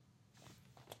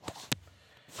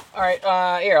All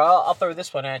right, here, I'll throw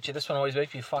this one at you. This one always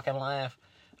makes me fucking laugh.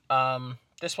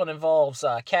 This one involves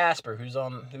Casper, who's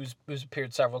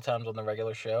appeared several times on the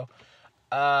regular show.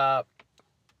 Uh,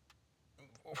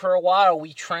 for a while,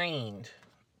 we trained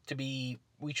at a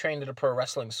pro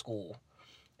wrestling school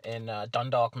in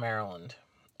Dundalk, Maryland,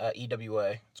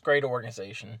 EWA. It's a great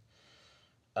organization.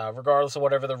 Regardless of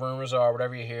whatever the rumors are,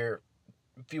 whatever you hear,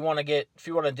 if you want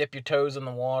to dip your toes in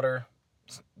the water,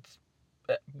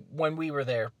 when we were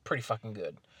there, pretty fucking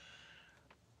good.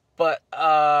 But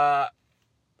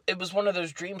it was one of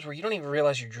those dreams where you don't even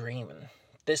realize you're dreaming.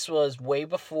 This was way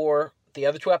before the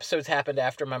other two episodes happened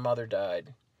after my mother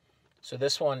died. So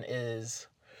this is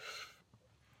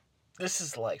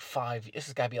like this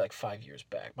has got to be like 5 years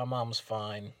back. My mom was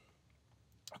fine.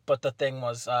 But the thing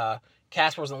was,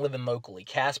 Casper wasn't living locally.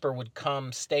 Casper would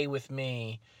come stay with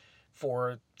me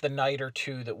for the night or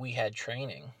two that we had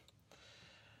training.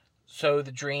 So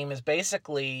the dream is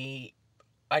basically,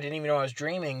 I didn't even know I was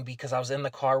dreaming because I was in the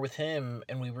car with him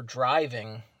and we were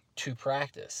driving to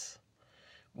practice.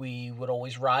 We would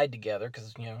always ride together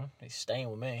because, he's staying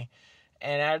with me.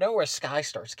 And out of nowhere, sky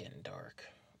starts getting dark.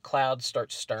 Clouds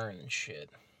start stirring and shit.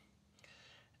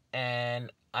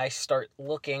 And I start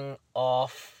looking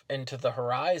off into the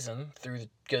horizon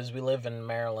because we live in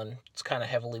Maryland. It's kind of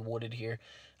heavily wooded here.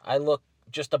 I look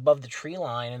just above the tree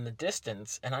line in the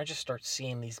distance, and I just start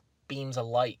seeing these beams of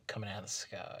light coming out of the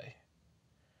sky.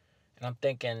 And I'm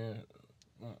thinking,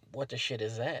 what the shit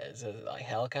is that? Is it like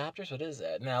helicopters? What is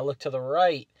that? And I look to the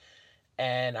right,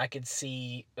 and I could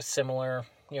see a similar,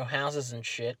 houses and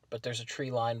shit, but there's a tree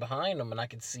line behind them, and I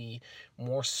could see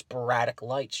more sporadic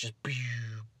lights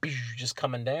just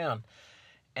coming down.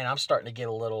 And I'm starting to get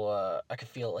a little, I could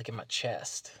feel it like in my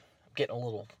chest. I'm getting a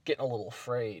little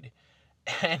afraid.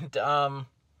 And I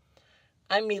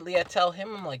tell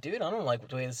him, I'm like, dude, I don't like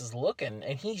the way this is looking.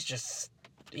 And he's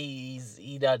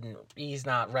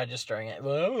not registering it.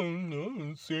 Well, I don't know, I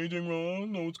don't see anything wrong, I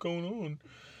don't know what's going on.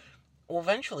 Well,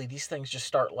 eventually these things just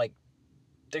start like,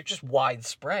 they're just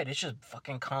widespread. It's just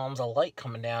fucking columns of light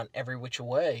coming down every which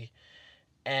way.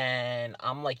 And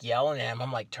I'm like yelling at him.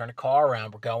 I'm like, turn the car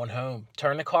around. We're going home.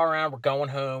 Turn the car around. We're going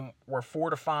home. We're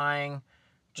fortifying.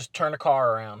 Just turn the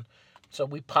car around. So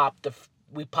we popped the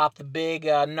big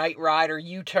Knight Rider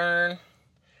U-turn.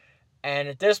 And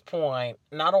at this point,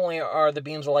 not only are the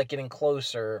beams of light getting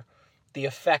closer, the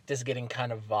effect is getting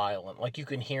kind of violent. Like, you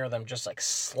can hear them just like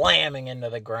slamming into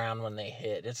the ground when they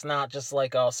hit. It's not just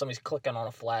like, oh, somebody's clicking on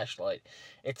a flashlight.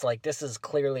 It's like, this is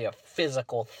clearly a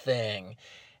physical thing.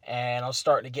 And I'm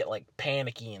starting to get like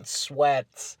panicky and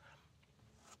sweats.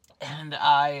 And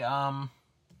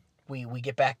we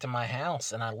get back to my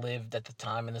house, and I lived at the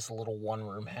time in this little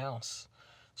one-room house.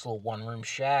 This little one-room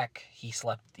shack. He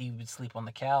would sleep on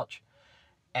the couch.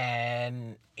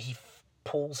 And he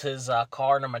pulls his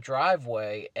car into my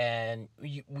driveway, and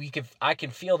I can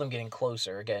feel them getting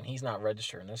closer. Again, he's not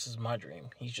registering. This is my dream.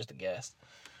 He's just a guest.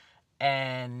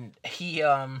 And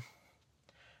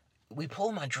we pull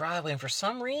in my driveway, and for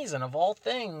some reason, of all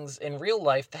things, in real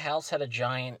life, the house had a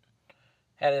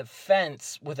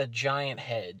fence with a giant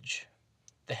hedge.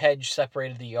 The hedge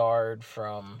separated the yard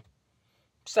from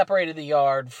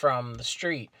the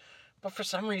street. But for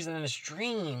some reason in this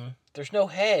dream, there's no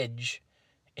hedge.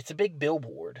 It's a big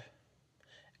billboard.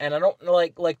 And I don't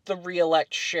like the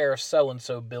re-elect sheriff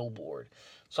so-and-so billboard.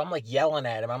 So I'm like yelling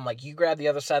at him. I'm like, you grab the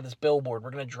other side of this billboard.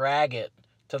 We're going to drag it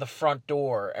to the front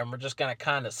door, and we're just going to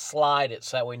kind of slide it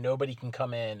so that way nobody can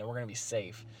come in, and we're going to be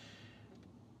safe.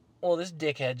 Well, this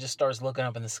dickhead just starts looking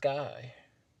up in the sky.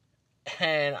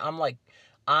 And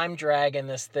I'm dragging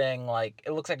this thing like,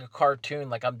 it looks like a cartoon.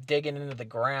 Like, I'm digging into the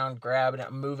ground, grabbing it,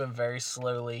 I'm moving very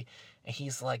slowly. And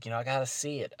he's like, I gotta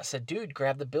see it. I said, dude,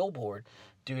 grab the billboard.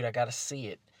 Dude, I gotta see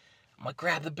it. I'm like,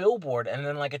 grab the billboard. And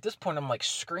then, like, at this point, I'm like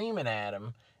screaming at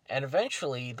him. And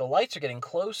eventually, the lights are getting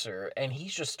closer, and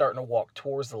he's just starting to walk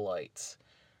towards the lights.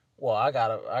 Well, I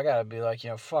gotta be like,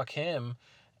 fuck him.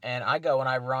 And I go and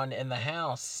I run in the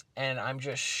house, and I'm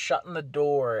just shutting the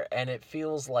door, and it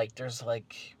feels like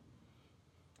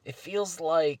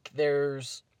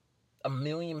there's a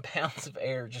million pounds of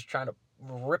air just trying to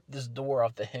rip this door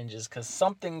off the hinges because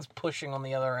something's pushing on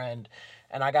the other end.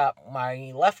 And I got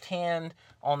my left hand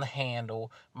on the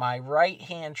handle, my right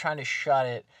hand trying to shut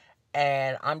it,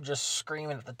 and I'm just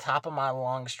screaming at the top of my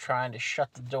lungs trying to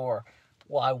shut the door.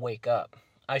 Well, I wake up.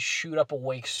 I shoot up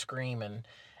awake screaming,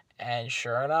 and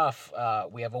sure enough,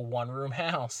 we have a one-room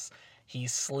house.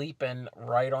 He's sleeping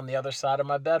right on the other side of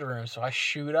my bedroom, so I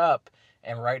shoot up,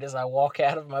 and right as I walk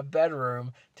out of my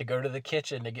bedroom to go to the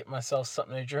kitchen to get myself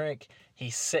something to drink,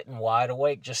 he's sitting wide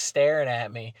awake, just staring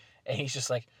at me, and he's just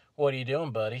like, "What are you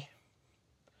doing, buddy?"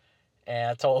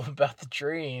 And I told him about the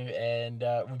dream, and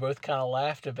we both kind of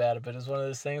laughed about it. But it was one of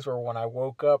those things where when I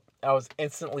woke up, I was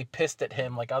instantly pissed at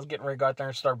him. Like, I was getting ready to go out there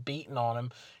and start beating on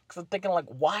him. Because I'm thinking, like,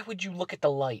 why would you look at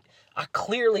the light? I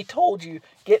clearly told you,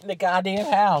 get in the goddamn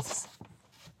house.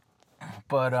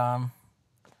 But,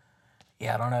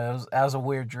 yeah, I don't know. That was a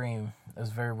weird dream. It was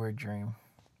a very weird dream.